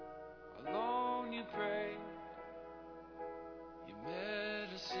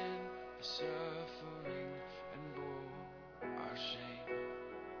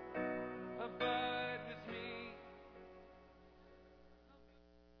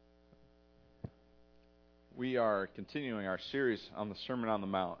We are continuing our series on the Sermon on the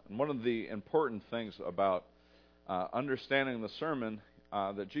Mount. And one of the important things about understanding the sermon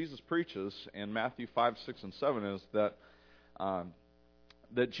that Jesus preaches in Matthew 5, 6, and 7 is that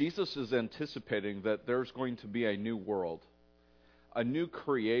Jesus is anticipating that there's going to be a new world, a new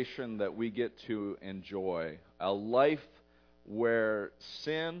creation that we get to enjoy, a life where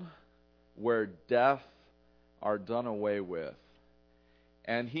sin, where death are done away with.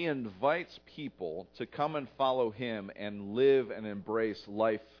 And he invites people to come and follow him and live and embrace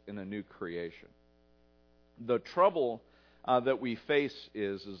life in a new creation. The trouble that we face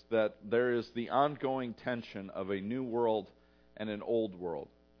is that there is the ongoing tension of a new world and an old world.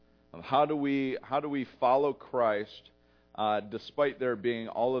 How do we follow Christ despite there being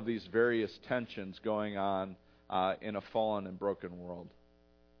all of these various tensions going on in a fallen and broken world?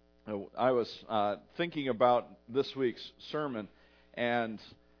 I was thinking about this week's sermon, and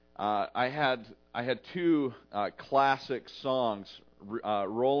I had two classic songs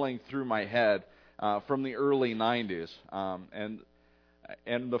rolling through my head from the early 90s, and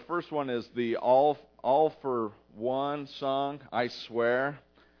the first one is the All for One song. I swear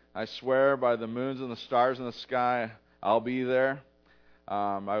by the moons and the stars in the sky, I'll be there.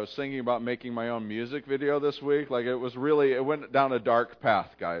 I was thinking about making my own music video this week. It went down a dark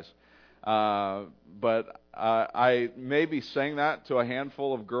path, guys. But I maybe sang that to a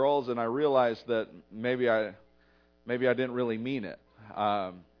handful of girls, and I realized that maybe I didn't really mean it.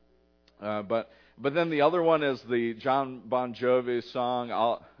 But then the other one is the John Bon Jovi song,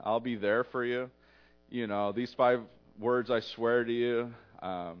 I'll be there for you. You know, these 5 words, I swear to you.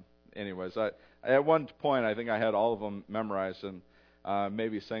 Anyways, at one point I think I had all of them memorized, and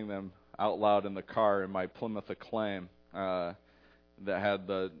maybe sang them out loud in the car in my Plymouth Acclaim that had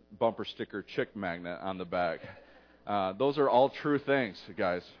the bumper sticker chick magnet on the back. Those are all true things,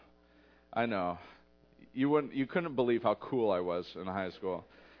 guys. I know. You couldn't believe how cool I was in high school.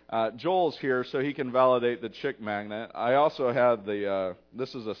 Joel's here, so he can validate the chick magnet. I also had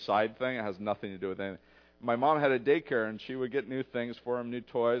this is a side thing. It has nothing to do with anything. My mom had a daycare, and she would get new things for him, new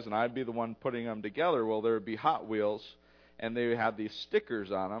toys, and I'd be the one putting them together. Well, there would be Hot Wheels, and they had these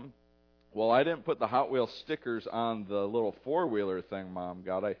stickers on them. Well, I didn't put the Hot Wheels stickers on the little four-wheeler thing Mom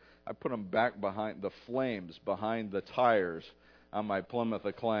got. I put them back behind the flames, behind the tires on my Plymouth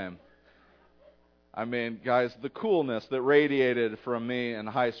Acclaim. I mean, guys, the coolness that radiated from me in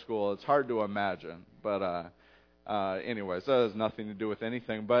high school, it's hard to imagine. But anyways, that has nothing to do with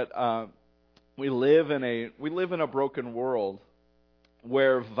anything. But we live in a broken world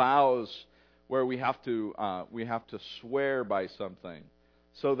where we have to swear by something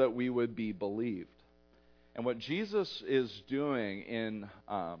so that we would be believed. And what Jesus is doing in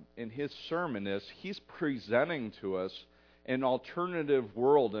his sermon is he's presenting to us an alternative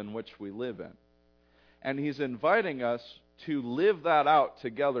world in which we live in. And he's inviting us to live that out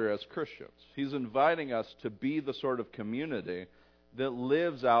together as Christians. He's inviting us to be the sort of community that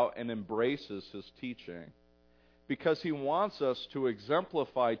lives out and embraces his teaching, because he wants us to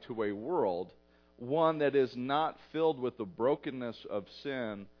exemplify to a world one that is not filled with the brokenness of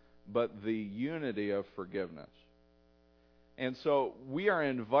sin, but the unity of forgiveness. And so we are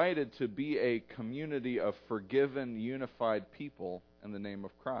invited to be a community of forgiven, unified people in the name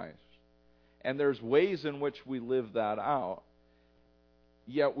of Christ. And there's ways in which we live that out,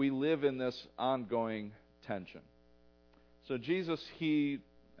 yet we live in this ongoing tension. So Jesus,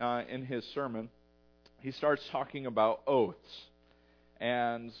 in his sermon, he starts talking about oaths.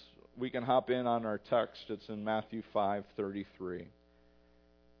 And we can hop in on our text. It's in Matthew 5:33.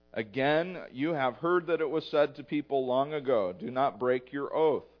 Again, you have heard that it was said to people long ago, do not break your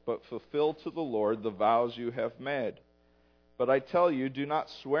oath, but fulfill to the Lord the vows you have made. But I tell you, do not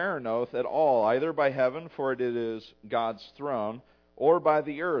swear an oath at all, either by heaven, for it is God's throne, or by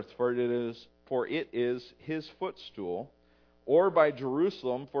the earth, for it is his footstool, or by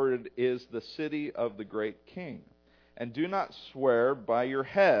Jerusalem, for it is the city of the great king. And do not swear by your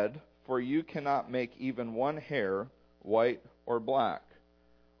head, for you cannot make even one hair white or black.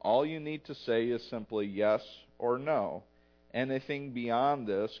 All you need to say is simply yes or no. Anything beyond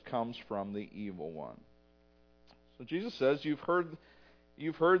this comes from the evil one. So Jesus says, you've heard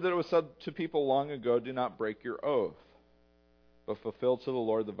that it was said to people long ago, do not break your oath, but fulfill to the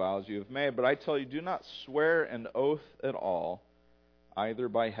Lord the vows you have made. But I tell you, do not swear an oath at all, either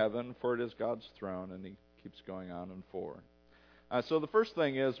by heaven, for it is God's throne, and he keeps going on and forward. So the first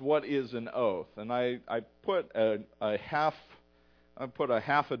thing is, what is an oath? And I put a half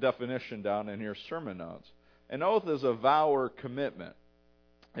a definition down in your sermon notes. An oath is a vow or commitment.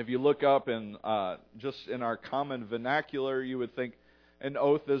 If you look up in just in our common vernacular, you would think an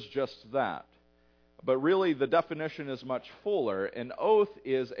oath is just that. But really, the definition is much fuller. An oath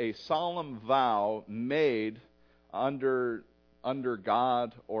is a solemn vow made under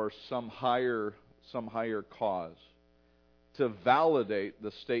God or some higher cause to validate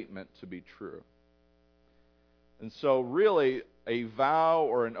the statement to be true. And so really, a vow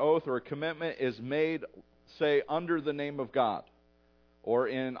or an oath or a commitment is made, say, under the name of God or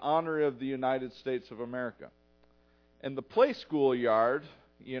in honor of the United States of America. In the play schoolyard,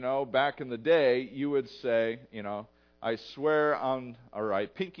 back in the day, you would say, I swear on, or I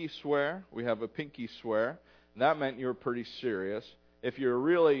pinky swear. We have a pinky swear. And that meant you were pretty serious. If you're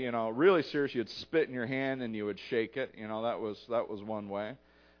really, really serious, you'd spit in your hand and you would shake it. That was one way.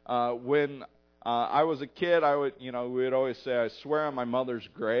 When I was a kid, we would always say, I swear on my mother's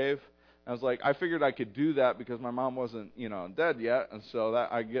grave. I was like, I figured I could do that because my mom wasn't, dead yet, and so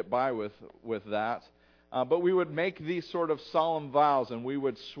that I get by with that. But we would make these sort of solemn vows, and we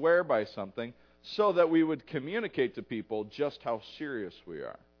would swear by something so that we would communicate to people just how serious we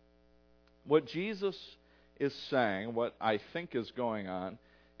are. What Jesus is saying, what I think is going on,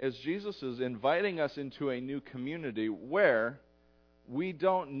 is Jesus is inviting us into a new community where we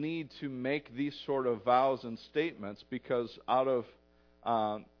don't need to make these sort of vows and statements because out of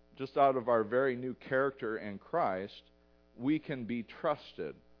our very new character in Christ, we can be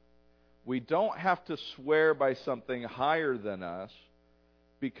trusted. We don't have to swear by something higher than us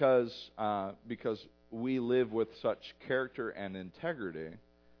because we live with such character and integrity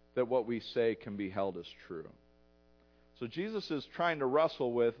that what we say can be held as true. So Jesus is trying to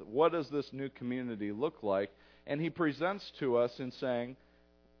wrestle with what does this new community look like, and he presents to us in saying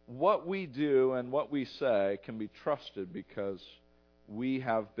what we do and what we say can be trusted because we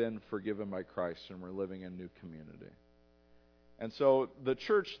have been forgiven by Christ and we're living in new community. And so the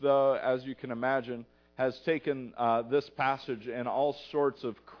church, though, as you can imagine, has taken this passage in all sorts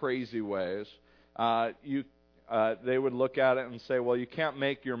of crazy ways. They would look at it and say, well, you can't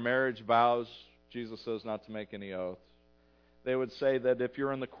make your marriage vows. Jesus says not to make any oaths. They would say that if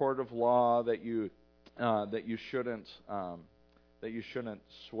you're in the court of law, that you shouldn't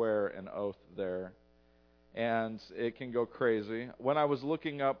swear an oath there, and it can go crazy. When I was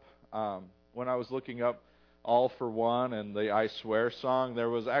looking up All for One and the I Swear song, there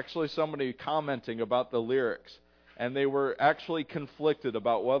was actually somebody commenting about the lyrics, and they were actually conflicted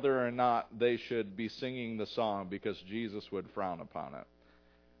about whether or not they should be singing the song because Jesus would frown upon it.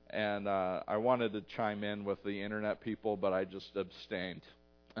 And I wanted to chime in with the internet people, but I just abstained.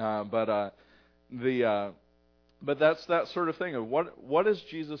 But that's that sort of thing of what is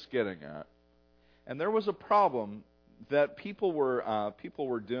Jesus getting at? And there was a problem that people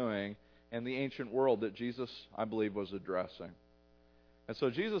were doing in the ancient world that Jesus, I believe, was addressing. And so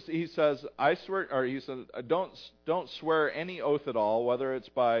Jesus, he says, don't swear any oath at all, whether it's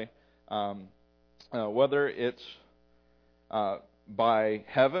by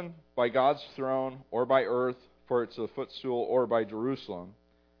heaven, by God's throne, or by earth, for it's a footstool, or by Jerusalem,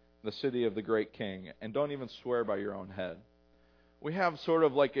 the city of the great King, and don't even swear by your own head. We have sort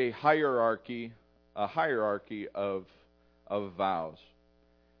of like a hierarchy of vows.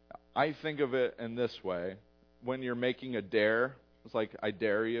 I think of it in this way: when you're making a dare, it's like I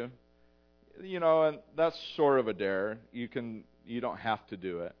dare you, and that's sort of a dare. You don't have to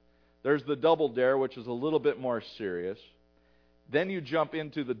do it. There's the double dare, which is a little bit more serious. Then you jump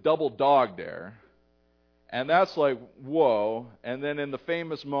into the double dog dare, and that's like, whoa. And then in the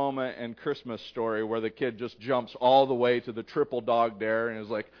famous moment in Christmas Story where the kid just jumps all the way to the triple dog dare and is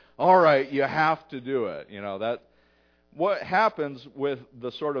like, all right, you have to do it. That what happens with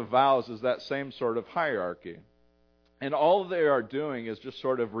the sort of vows is that same sort of hierarchy. And all they are doing is just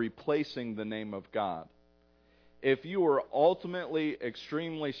sort of replacing the name of God. If you were ultimately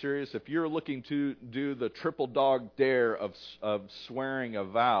extremely serious, if you're looking to do the triple dog dare of swearing a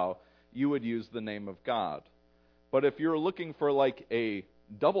vow, you would use the name of God. But if you're looking for like a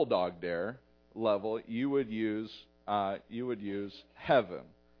double dog dare level, you would use heaven.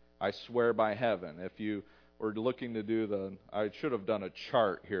 I swear by heaven. If you were looking to do I should have done a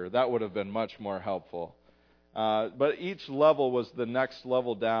chart here. That would have been much more helpful. But each level was the next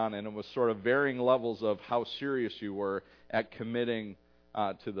level down, and it was sort of varying levels of how serious you were at committing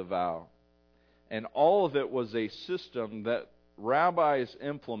to the vow. And all of it was a system that rabbis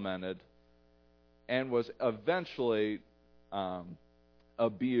implemented and was eventually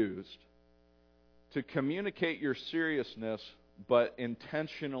abused to communicate your seriousness but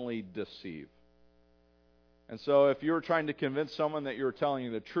intentionally deceive. And so if you were trying to convince someone that you were telling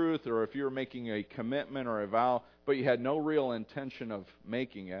you the truth, or if you were making a commitment or a vow, but you had no real intention of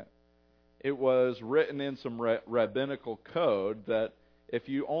making it, it was written in some rabbinical code that if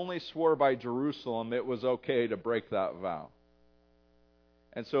you only swore by Jerusalem, it was okay to break that vow.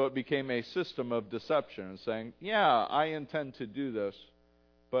 And so it became a system of deception, saying, yeah, I intend to do this,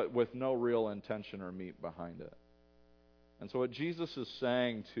 but with no real intention or meat behind it. And so what Jesus is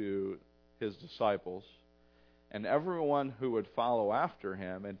saying to his disciples, and everyone who would follow after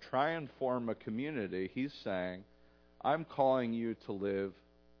him and try and form a community, he's saying, I'm calling you to live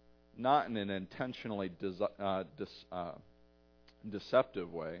not in an intentionally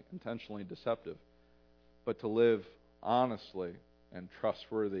deceptive way, intentionally deceptive, but to live honestly and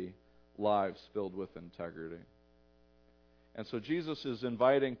trustworthy lives filled with integrity. And so Jesus is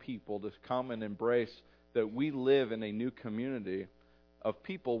inviting people to come and embrace that we live in a new community of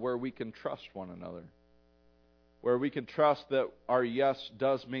people where we can trust one another, where we can trust that our yes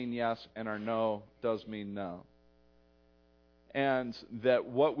does mean yes and our no does mean no. And that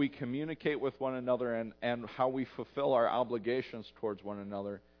what we communicate with one another and how we fulfill our obligations towards one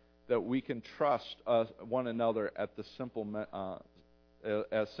another, that we can trust one another at the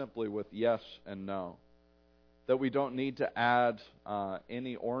as simply with yes and no. That we don't need to add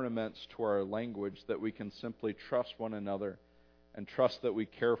any ornaments to our language, that we can simply trust one another and trust that we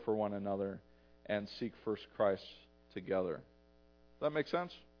care for one another and seek first Christ together. Does that make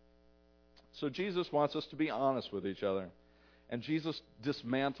sense? So Jesus wants us to be honest with each other. And Jesus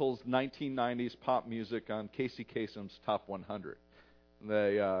dismantles 1990s pop music on Casey Kasem's Top 100.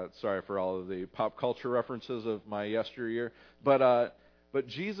 Sorry for all of the pop culture references of my yesteryear. But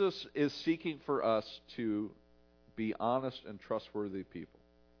Jesus is seeking for us to be honest and trustworthy people.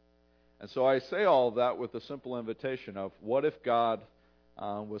 And so I say all of that with the simple invitation of, what if God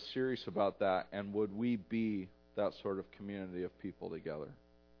was serious about that, and would we be that sort of community of people together?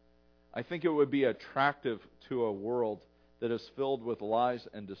 I think it would be attractive to a world that is filled with lies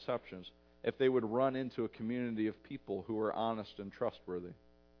and deceptions if they would run into a community of people who are honest and trustworthy.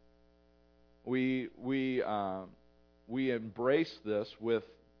 We embrace this with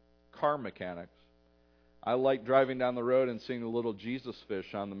car mechanics. I like driving down the road and seeing the little Jesus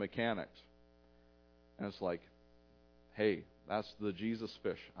fish on the mechanics. And it's like, hey, that's the Jesus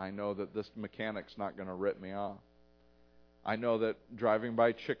fish. I know that this mechanic's not going to rip me off. I know that driving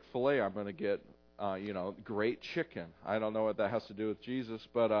by Chick-fil-A, I'm going to get great chicken. I don't know what that has to do with Jesus,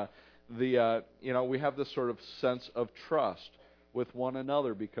 but we have this sort of sense of trust with one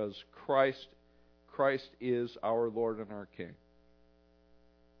another because Christ is our Lord and our King.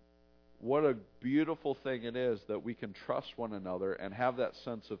 What a beautiful thing it is that we can trust one another and have that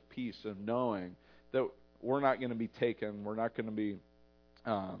sense of peace and knowing that we're not going to be taken, we're not going to be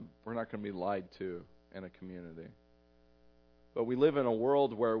lied to in a community. But we live in a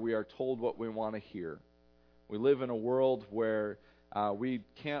world where we are told what we want to hear. We live in a world where we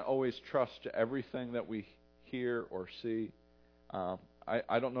can't always trust everything that we hear or see. I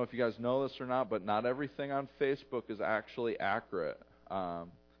don't know if you guys know this or not, but not everything on Facebook is actually accurate.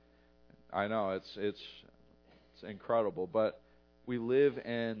 I know it's incredible, but we live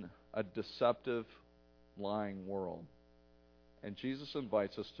in a deceptive, lying world. And Jesus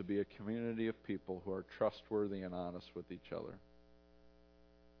invites us to be a community of people who are trustworthy and honest with each other.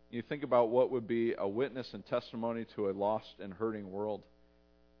 You think about what would be a witness and testimony to a lost and hurting world.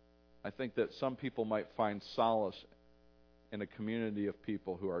 I think that some people might find solace in a community of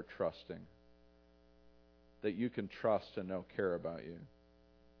people who are trusting, that you can trust and know care about you,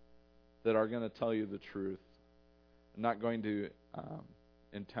 that are going to tell you the truth, not going to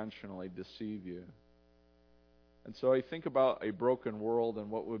intentionally deceive you. And so I think about a broken world, and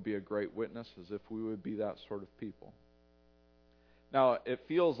what would be a great witness is if we would be that sort of people. Now, it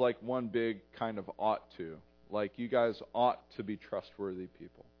feels like one big kind of ought to. Like, you guys ought to be trustworthy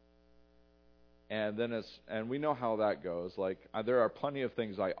people. And we know how that goes. Like, there are plenty of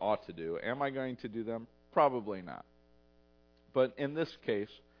things I ought to do. Am I going to do them? Probably not. But in this case,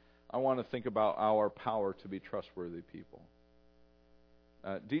 I want to think about our power to be trustworthy people.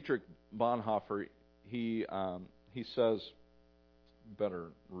 Dietrich Bonhoeffer, he says, better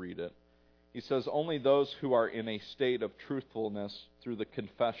read it. He says, only those who are in a state of truthfulness through the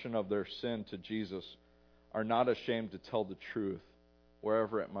confession of their sin to Jesus are not ashamed to tell the truth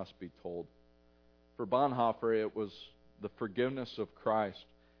wherever it must be told. For Bonhoeffer, it was the forgiveness of Christ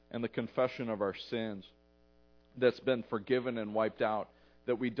and the confession of our sins that's been forgiven and wiped out,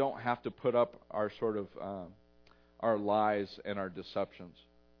 that we don't have to put up our sort of our lies and our deceptions.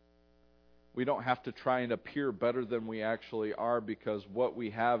 We don't have to try and appear better than we actually are, because what we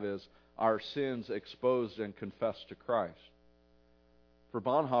have is our sins exposed and confessed to Christ. For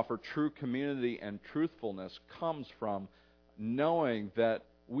Bonhoeffer, true community and truthfulness comes from knowing that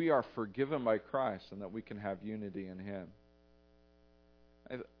we are forgiven by Christ and that we can have unity in Him.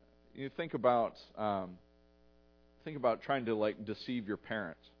 You think about trying to like deceive your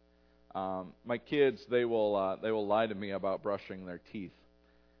parents. My kids, they will lie to me about brushing their teeth,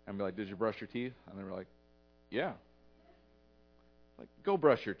 and be like, "Did you brush your teeth?" And they're like, "Yeah." Like, go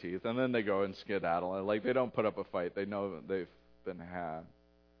brush your teeth, and then they go and skedaddle. And like, they don't put up a fight. They know they've been had.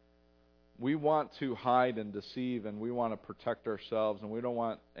 We want to hide and deceive, and we want to protect ourselves, and we don't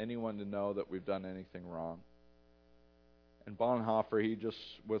want anyone to know that we've done anything wrong. And Bonhoeffer, he just,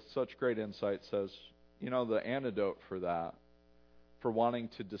 with such great insight, says, the antidote for that, for wanting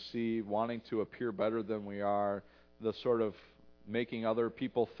to deceive, wanting to appear better than we are, the sort of making other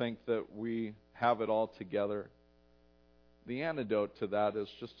people think that we have it all together. The antidote to that is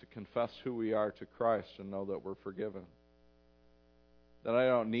just to confess who we are to Christ and know that we're forgiven. That I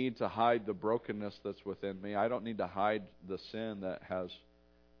don't need to hide the brokenness that's within me. I don't need to hide the sin that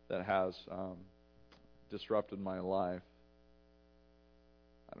has disrupted my life.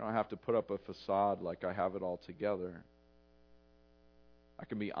 I don't have to put up a facade like I have it all together. I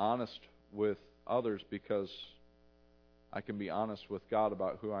can be honest with others because I can be honest with God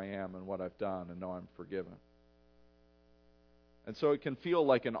about who I am and what I've done and know I'm forgiven. And so it can feel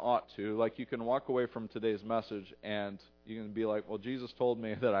like an ought to, like you can walk away from today's message and you can be like, well, Jesus told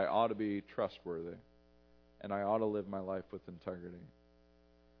me that I ought to be trustworthy and I ought to live my life with integrity.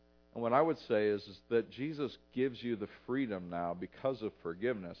 And what I would say is that Jesus gives you the freedom now, because of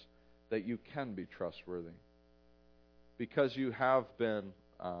forgiveness, that you can be trustworthy. Because you have been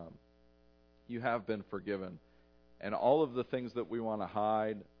forgiven. And all of the things that we want to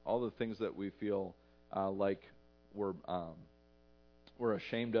hide, all the things that we feel like we're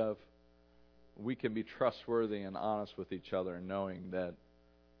ashamed of, we can be trustworthy and honest with each other, knowing that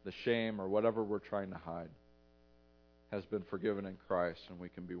the shame or whatever we're trying to hide has been forgiven in Christ, and we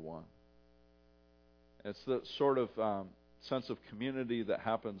can be one. It's the sort of sense of community that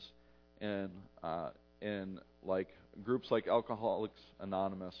happens in like groups like Alcoholics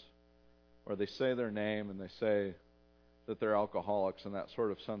Anonymous, where they say their name and they say that they're alcoholics, and that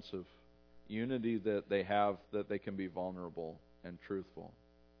sort of sense of unity that they have, that they can be vulnerable and truthful.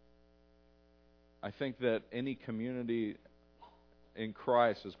 I think that any community in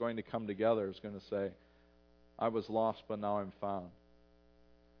Christ is going to come together, is going to say, I was lost, but now I'm found.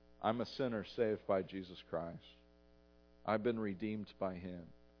 I'm a sinner saved by Jesus Christ. I've been redeemed by Him.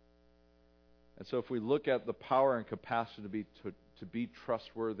 And so if we look at the power and capacity to be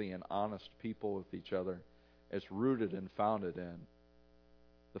trustworthy and honest people with each other, it's rooted and founded in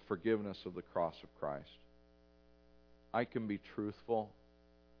the forgiveness of the cross of Christ. I can be truthful.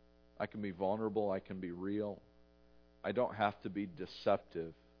 I can be vulnerable. I can be real. I don't have to be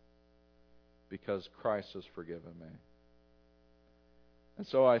deceptive because Christ has forgiven me. And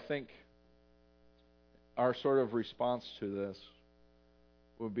so I think our sort of response to this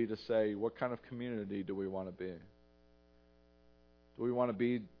would be to say, what kind of community do we want to be? Do we want to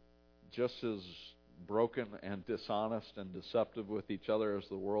be just as broken and dishonest and deceptive with each other as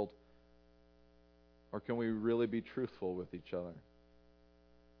the world? Or can we really be truthful with each other?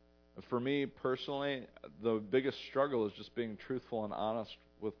 For me personally, the biggest struggle is just being truthful and honest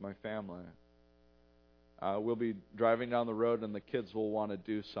with my family. We'll be driving down the road and the kids will want to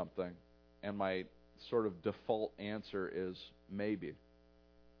do something, and my sort of default answer is maybe.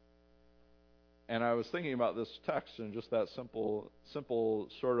 And I was thinking about this text and just that simple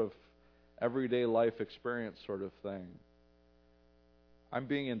sort of everyday life experience sort of thing. I'm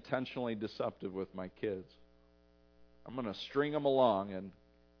being intentionally deceptive with my kids. I'm going to string them along and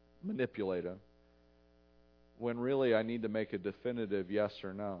manipulate them, when really I need to make a definitive yes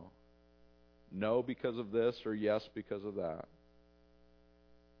or no. No because of this, or yes because of that.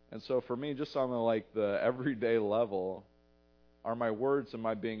 And so for me, just on the everyday level, are my words, am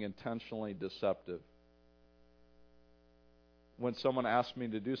I being intentionally deceptive? When someone asks me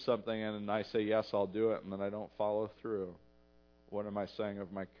to do something and I say yes, I'll do it, and then I don't follow through, what am I saying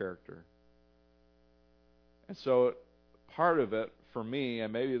of my character? And so part of it for me,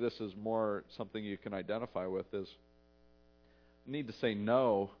 and maybe this is more something you can identify with, is I need to say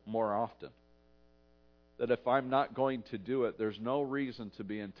no more often. That if I'm not going to do it, there's no reason to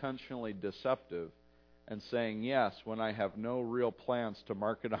be intentionally deceptive and saying yes when I have no real plans to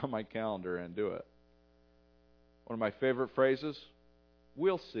mark it on my calendar and do it. One of my favorite phrases,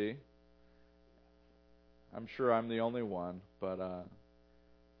 we'll see. I'm sure I'm the only one, but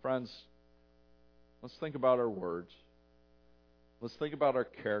friends, let's think about our words. Let's think about our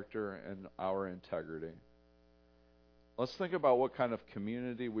character and our integrity. Let's think about what kind of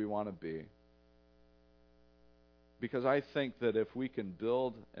community we want to be. Because I think that if we can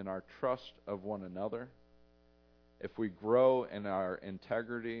build in our trust of one another, if we grow in our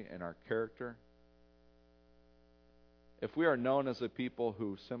integrity and our character, if we are known as a people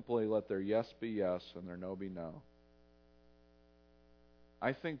who simply let their yes be yes and their no be no,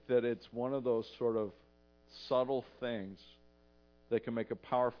 I think that it's one of those sort of subtle things that can make a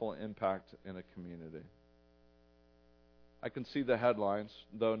powerful impact in a community. I can see the headlines,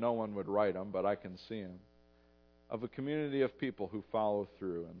 though no one would write them, but I can see them, of a community of people who follow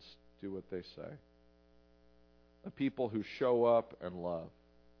through and do what they say. A people who show up and love.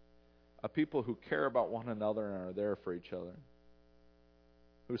 A people who care about one another and are there for each other.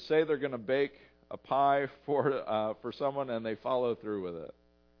 Who say they're going to bake a pie for someone and they follow through with it.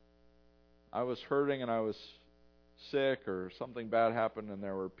 I was hurting and I was sick or something bad happened and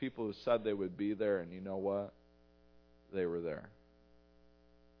there were people who said they would be there, and you know what? They were there.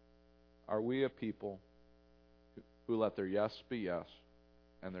 Are we a people who let their yes be yes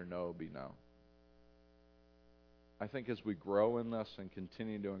and their no be no? I think as we grow in this and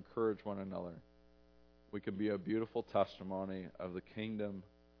continue to encourage one another, we can be a beautiful testimony of the kingdom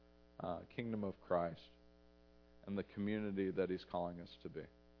of Christ and the community that He's calling us to be.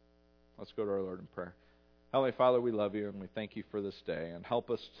 Let's go to our Lord in prayer. Heavenly Father, we love You and we thank You for this day, and help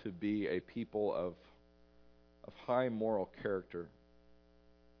us to be a people of high moral character.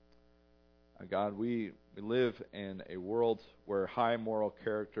 God, we live in a world where high moral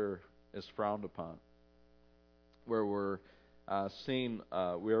character is frowned upon, where where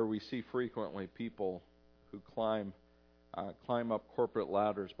we see frequently people who climb up corporate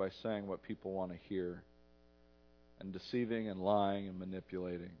ladders by saying what people want to hear, and deceiving and lying and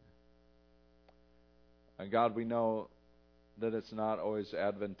manipulating. And God, we know that it's not always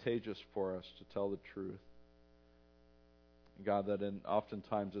advantageous for us to tell the truth. God, that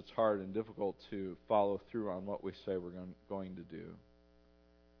oftentimes it's hard and difficult to follow through on what we say we're going to do.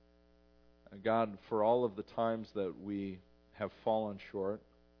 And God, for all of the times that we have fallen short,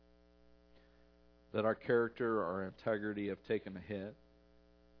 that our character or our integrity have taken a hit,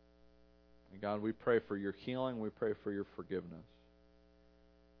 and God, we pray for Your healing, we pray for Your forgiveness.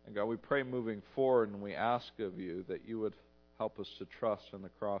 And God, we pray moving forward, and we ask of You that You would help us to trust in the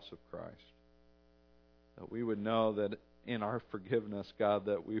cross of Christ. That we would know that in our forgiveness, God,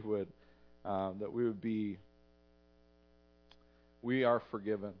 that we would be, we are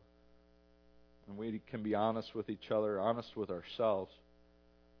forgiven. And we can be honest with each other, honest with ourselves,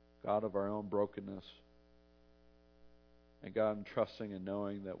 God, of our own brokenness. And God, I'm trusting and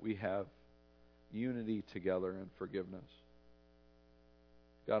knowing that we have unity together in forgiveness.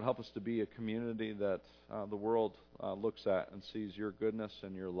 God, help us to be a community that the world looks at and sees Your goodness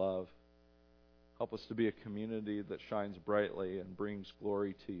and Your love. Help us to be a community that shines brightly and brings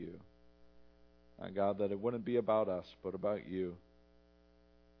glory to You. God, that it wouldn't be about us, but about You.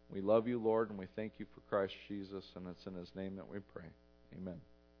 We love You, Lord, and we thank You for Christ Jesus, and it's in His name that we pray. Amen.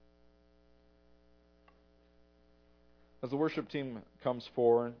 As the worship team comes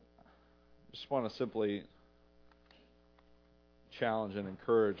forward, I just want to simply challenge and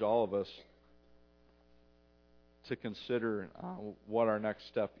encourage all of us to consider what our next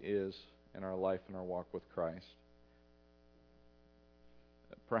step is in our life and our walk with Christ.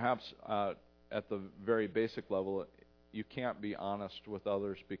 Perhaps at the very basic level, you can't be honest with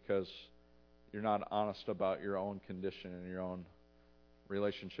others because you're not honest about your own condition and your own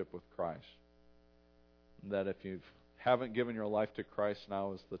relationship with Christ. That if you haven't given your life to Christ,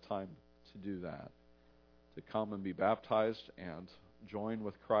 now is the time to do that. To come and be baptized and join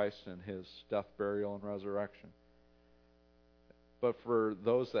with Christ in His death, burial, and resurrection. But for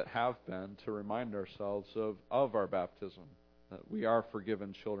those that have been, to remind ourselves of our baptism, that we are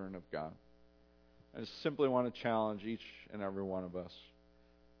forgiven children of God. I just simply want to challenge each and every one of us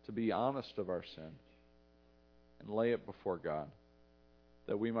to be honest of our sin and lay it before God,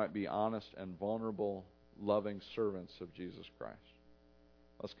 that we might be honest and vulnerable, loving servants of Jesus Christ.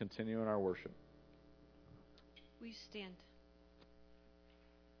 Let's continue in our worship. We stand.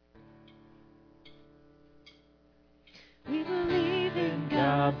 We believe in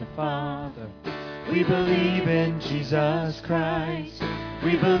God the Father. We believe in Jesus Christ.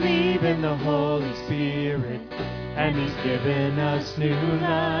 We believe in the Holy Spirit, and He's given us new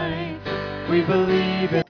life. We believe in